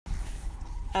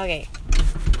Okay.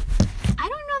 I don't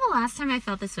know the last time I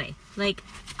felt this way. Like,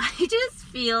 I just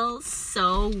feel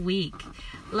so weak.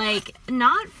 Like,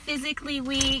 not physically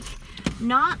weak,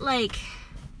 not like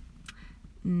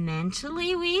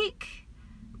mentally weak.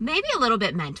 Maybe a little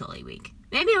bit mentally weak.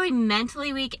 Maybe only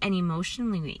mentally weak and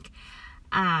emotionally weak.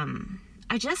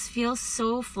 I just feel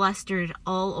so flustered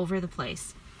all over the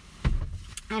place.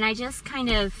 And I just kind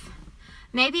of,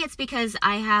 maybe it's because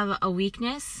I have a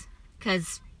weakness,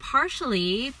 because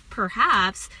partially,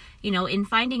 perhaps, in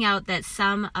finding out that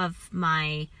some of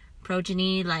my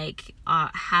progeny,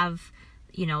 have,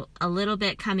 a little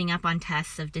bit coming up on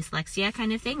tests of dyslexia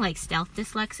kind of thing, like stealth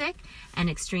dyslexic and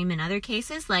extreme in other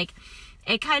cases,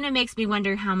 it kind of makes me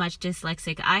wonder how much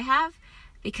dyslexic I have,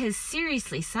 because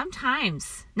seriously,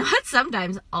 sometimes, not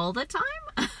sometimes, all the time,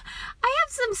 I have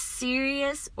some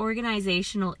serious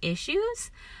organizational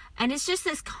issues. And it's just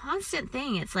this constant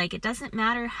thing. It's like, it doesn't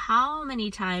matter how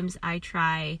many times I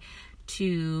try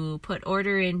to put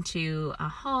order into a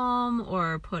home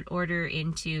or put order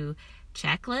into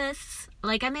checklists.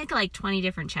 Like, I make 20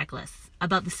 different checklists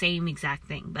about the same exact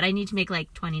thing, but I need to make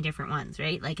 20 different ones,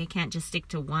 right? Like, I can't just stick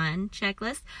to one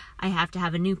checklist. I have to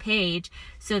have a new page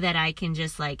so that I can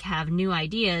just have new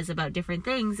ideas about different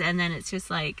things. And then it's just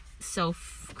so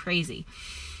crazy.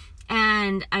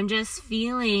 And I'm just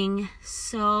feeling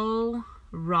so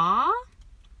raw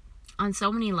on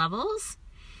so many levels.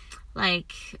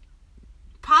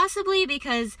 Possibly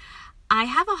because I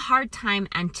have a hard time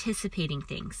anticipating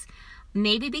things.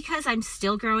 Maybe because I'm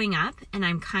still growing up and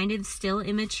I'm kind of still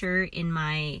immature in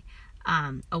my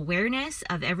awareness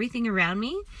of everything around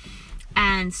me.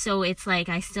 And so it's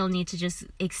I still need to just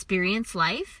experience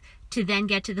life to then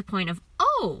get to the point of,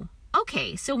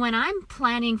 okay, so when I'm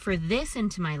planning for this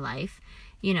into my life,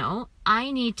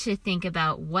 I need to think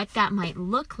about what that might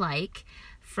look like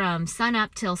from sun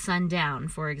up till sundown,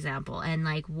 for example. And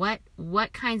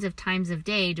what kinds of times of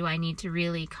day do I need to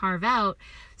really carve out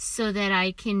so that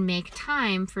I can make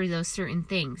time for those certain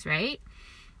things, right?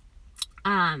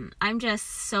 I'm just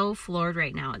so floored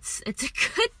right now. It's a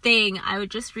good thing. I would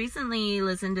just recently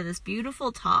listen to this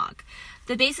beautiful talk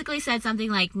that basically said something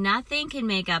like, nothing can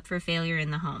make up for failure in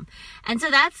the home. And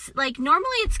so that's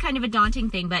normally it's kind of a daunting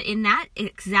thing, but in that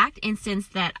exact instance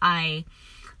that I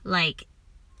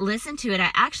listened to it,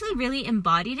 I actually really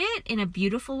embodied it in a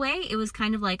beautiful way. It was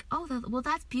kind of well,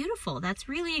 that's beautiful. That's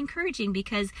really encouraging,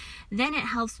 because then it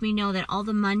helps me know that all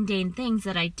the mundane things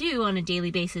that I do on a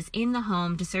daily basis in the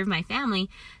home to serve my family,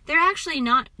 they're actually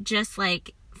not just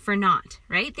for naught,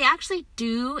 right? They actually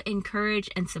do encourage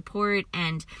and support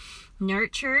and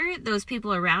nurture those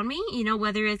people around me,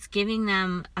 whether it's giving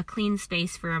them a clean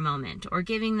space for a moment or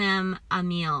giving them a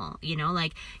meal,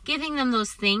 giving them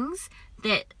those things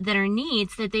that are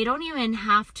needs that they don't even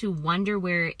have to wonder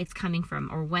where it's coming from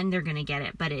or when they're going to get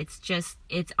it, but it's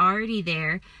already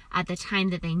there at the time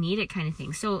that they need it, kind of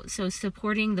thing. So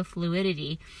supporting the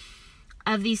fluidity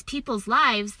of these people's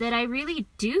lives that I really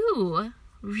do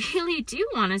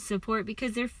want to support,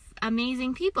 because they're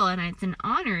amazing people and it's an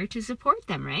honor to support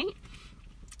them, right?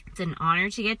 It's an honor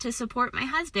to get to support my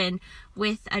husband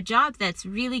with a job that's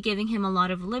really giving him a lot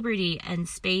of liberty and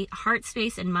space, heart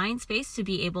space and mind space to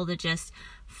be able to just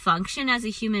function as a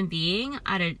human being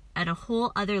at a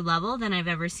whole other level than I've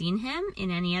ever seen him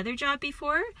in any other job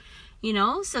before,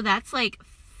 so that's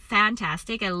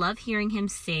fantastic. I love hearing him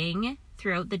sing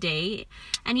throughout the day,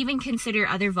 and even consider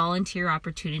other volunteer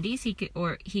opportunities he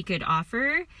could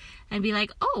offer, and be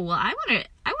oh, well, I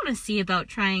want to see about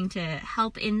trying to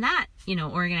help in that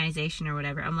organization or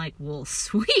whatever. I'm well,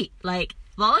 sweet,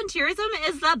 volunteerism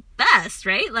is the best,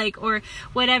 right? Or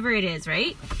whatever it is,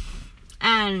 right?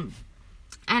 And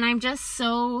I'm just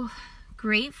so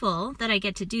grateful that I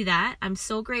get to do that. I'm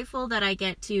so grateful that I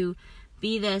get to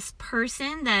be this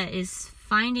person that is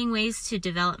finding ways to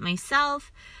develop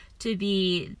myself, to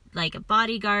be a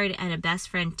bodyguard and a best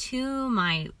friend to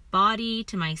my body,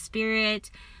 to my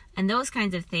spirit, and those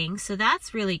kinds of things. So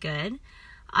that's really good.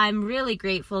 I'm really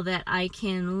grateful that I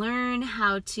can learn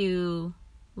how to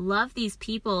love these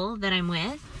people that I'm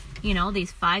with,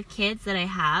 these 5 kids that I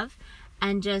have,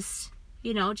 and just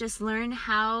learn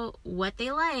what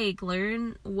they like,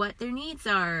 learn what their needs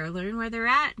are, learn where they're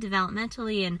at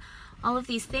developmentally, and all of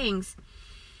these things.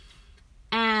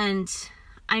 And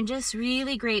I'm just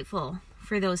really grateful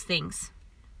for those things.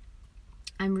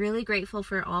 I'm really grateful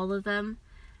for all of them.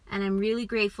 And I'm really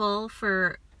grateful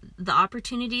for the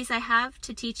opportunities I have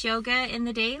to teach yoga in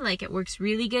the day. It works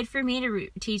really good for me to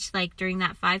teach during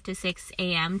that 5 to 6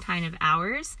 a.m. kind of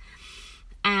hours.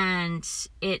 And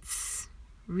it's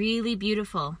really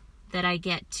beautiful that I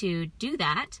get to do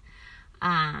that.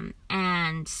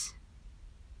 And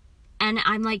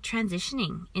I'm like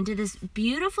transitioning into this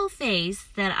beautiful phase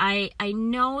that I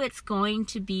know it's going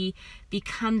to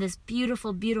become this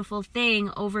beautiful, beautiful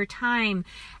thing over time.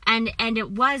 And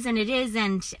it was, and it is,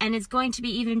 and it's going to be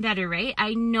even better, right?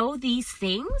 I know these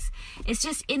things. It's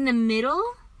just in the middle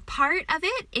part of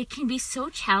it, it can be so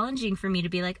challenging for me to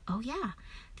be like, oh yeah,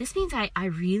 this means I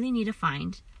really need to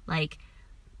find, like,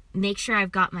 make sure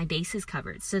I've got my bases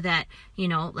covered so that, you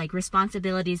know, like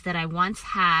responsibilities that I once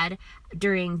had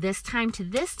during this time to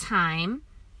this time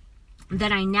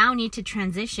that I now need to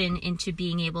transition into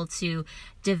being able to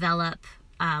develop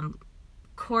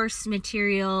course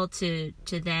material to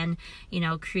then, you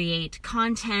know, create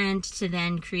content, to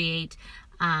then create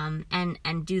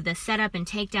and do the setup and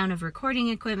takedown of recording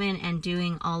equipment and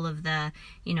doing all of the,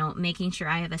 you know, making sure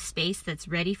I have a space that's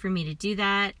ready for me to do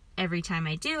that every time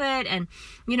I do it, and,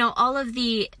 you know, all of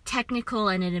the technical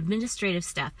and administrative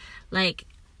stuff. Like,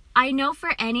 I know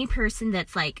for any person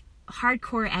that's like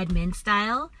hardcore admin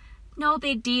style, no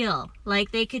big deal.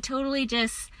 Like, they could totally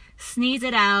just sneeze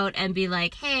it out and be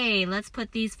like, hey, let's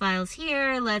put these files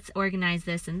here, let's organize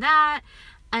this and that,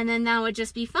 and then that would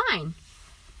just be fine.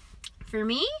 For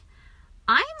me,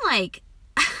 I'm like,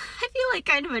 I feel like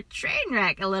kind of a train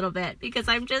wreck a little bit, because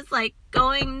I'm just like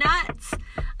going nuts.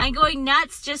 I'm going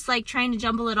nuts just like trying to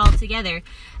jumble it all together.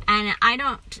 And I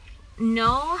don't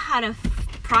know how to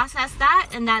process that.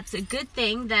 And that's a good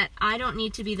thing that I don't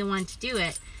need to be the one to do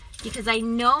it, because I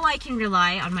know I can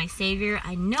rely on my Savior.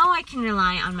 I know I can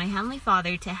rely on my Heavenly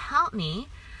Father to help me.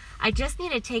 I just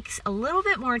need to take a little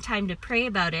bit more time to pray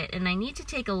about it. And I need to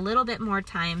take a little bit more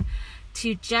time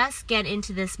to just get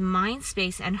into this mind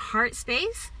space and heart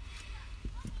space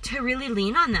to really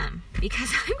lean on them,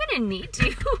 because I'm going to need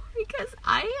to, because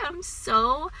I am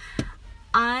so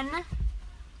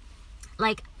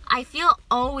I feel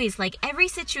always like every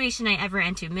situation I ever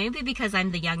enter, maybe because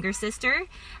I'm the younger sister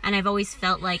and I've always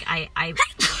felt like I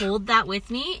hold that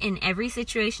with me in every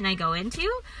situation I go into.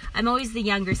 I'm always the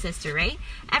younger sister, right?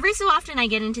 Every so often I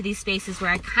get into these spaces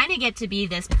where I kind of get to be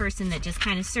this person that just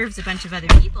kind of serves a bunch of other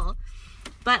people.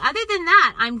 But other than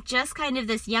that, I'm just kind of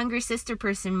this younger sister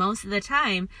person most of the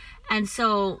time. And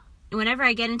so whenever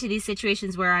I get into these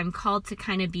situations where I'm called to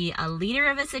kind of be a leader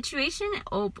of a situation,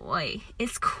 oh boy,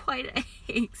 it's quite an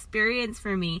experience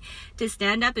for me to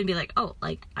stand up and be like, oh,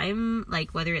 like I'm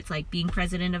like, whether it's like being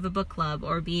president of a book club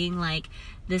or being like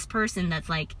this person that's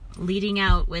like leading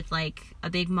out with like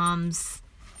a big moms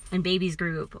and babies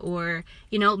group, or,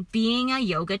 you know, being a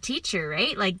yoga teacher,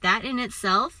 right? Like that in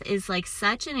itself is like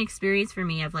such an experience for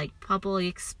me of like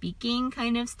public speaking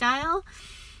kind of style,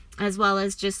 as well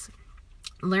as just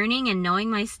learning and knowing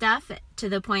my stuff to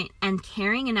the point and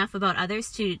caring enough about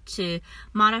others to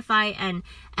modify and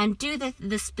do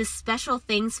the special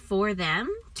things for them,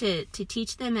 to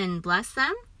teach them and bless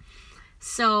them.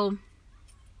 So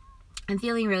I'm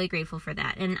feeling really grateful for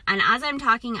that. And as I'm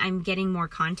talking, I'm getting more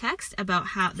context about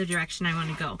how the direction I want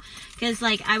to go. Because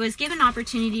like I was given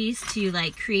opportunities to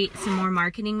like create some more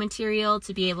marketing material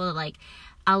to be able to like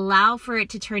allow for it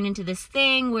to turn into this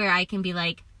thing where I can be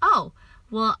like, oh,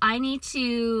 well, I need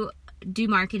to do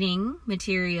marketing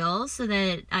material so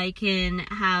that I can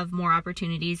have more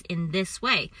opportunities in this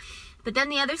way. But then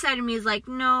the other side of me is like,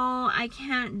 no, I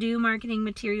can't do marketing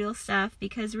material stuff,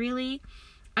 because really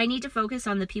I need to focus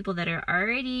on the people that are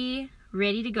already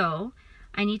ready to go.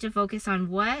 I need to focus on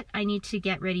what I need to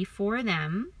get ready for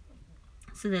them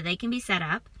so that they can be set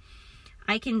up.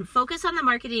 I can focus on the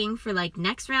marketing for like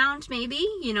next round maybe,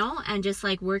 you know, and just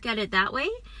like work at it that way.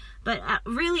 But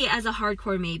really as a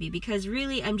hardcore maybe, because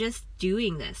really I'm just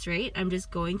doing this, right? I'm just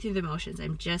going through the motions.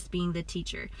 I'm just being the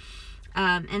teacher.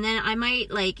 And then I might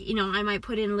like, you know, I might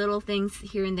put in little things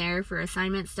here and there for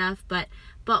assignment stuff, but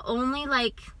only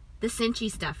like the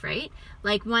cinchy stuff, right?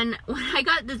 Like when I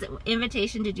got this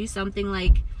invitation to do something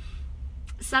like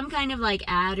some kind of like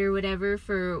ad or whatever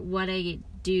for what I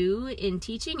do in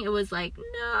teaching, it was like,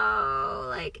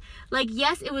 no, like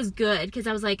yes, it was good, because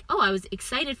I was like, oh, I was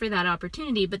excited for that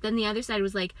opportunity, but then the other side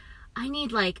was like, I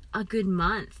need like a good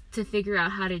month to figure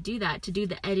out how to do that, to do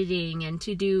the editing and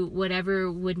to do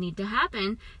whatever would need to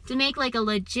happen to make like a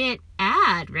legit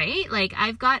ad, right? Like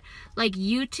I've got like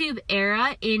YouTube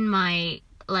era in my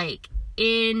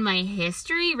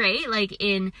history, right? Like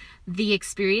in the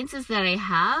experiences that I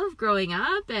have growing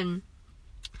up, and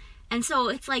so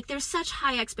it's like there's such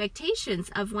high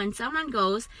expectations of when someone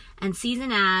goes and sees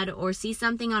an ad or sees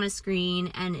something on a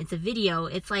screen and it's a video,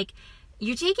 it's like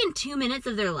you're taking 2 minutes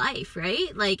of their life,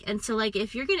 right? Like, and so like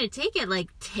if you're gonna take it, like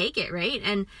take it, right?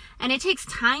 And it takes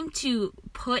time to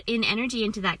put in energy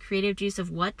into that creative juice of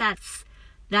what that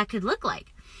could look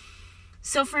like.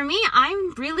 So for me,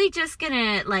 I'm really just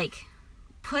gonna like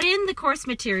put in the course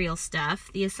material stuff,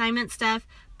 the assignment stuff,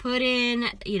 put in,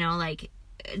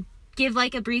 give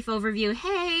like a brief overview.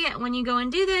 Hey, when you go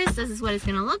and do this, this is what it's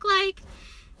going to look like.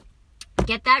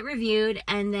 Get that reviewed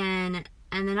and then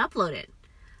upload it.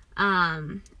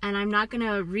 And I'm not going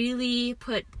to really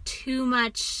put too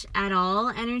much at all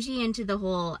energy into the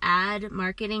whole ad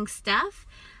marketing stuff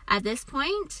at this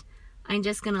point. I'm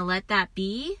just going to let that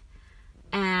be.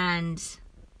 And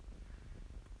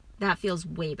that feels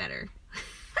way better.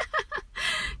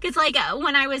 Because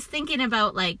when I was thinking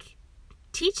about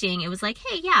teaching, it was like,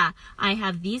 hey, yeah, I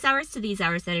have these hours to these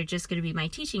hours that are just going to be my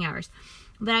teaching hours.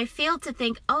 But I failed to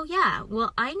think, oh yeah,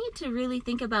 well, I need to really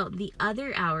think about the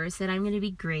other hours that I'm going to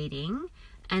be grading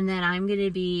and that I'm going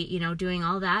to be, doing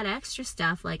all that extra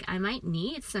stuff. I might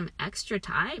need some extra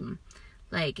time,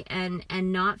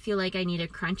 and not feel like I need to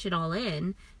crunch it all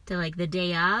in to the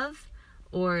day of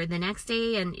or the next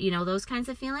day and, those kinds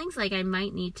of feelings. I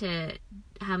might need to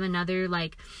have another,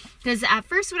 because at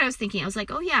first what I was thinking, I was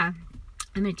like, oh yeah,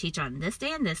 I'm going to teach on this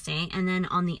day and this day. And then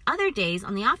on the other days,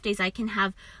 on the off days, I can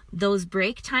have those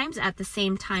break times at the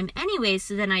same time anyway.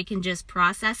 So then I can just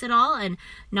process it all and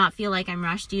not feel like I'm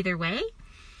rushed either way.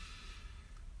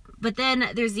 But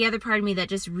then there's the other part of me that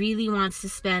just really wants to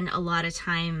spend a lot of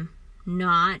time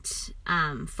not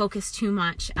focus too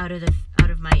much out of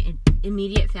my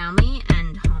immediate family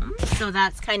and home. So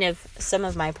that's kind of some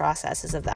of my processes of that.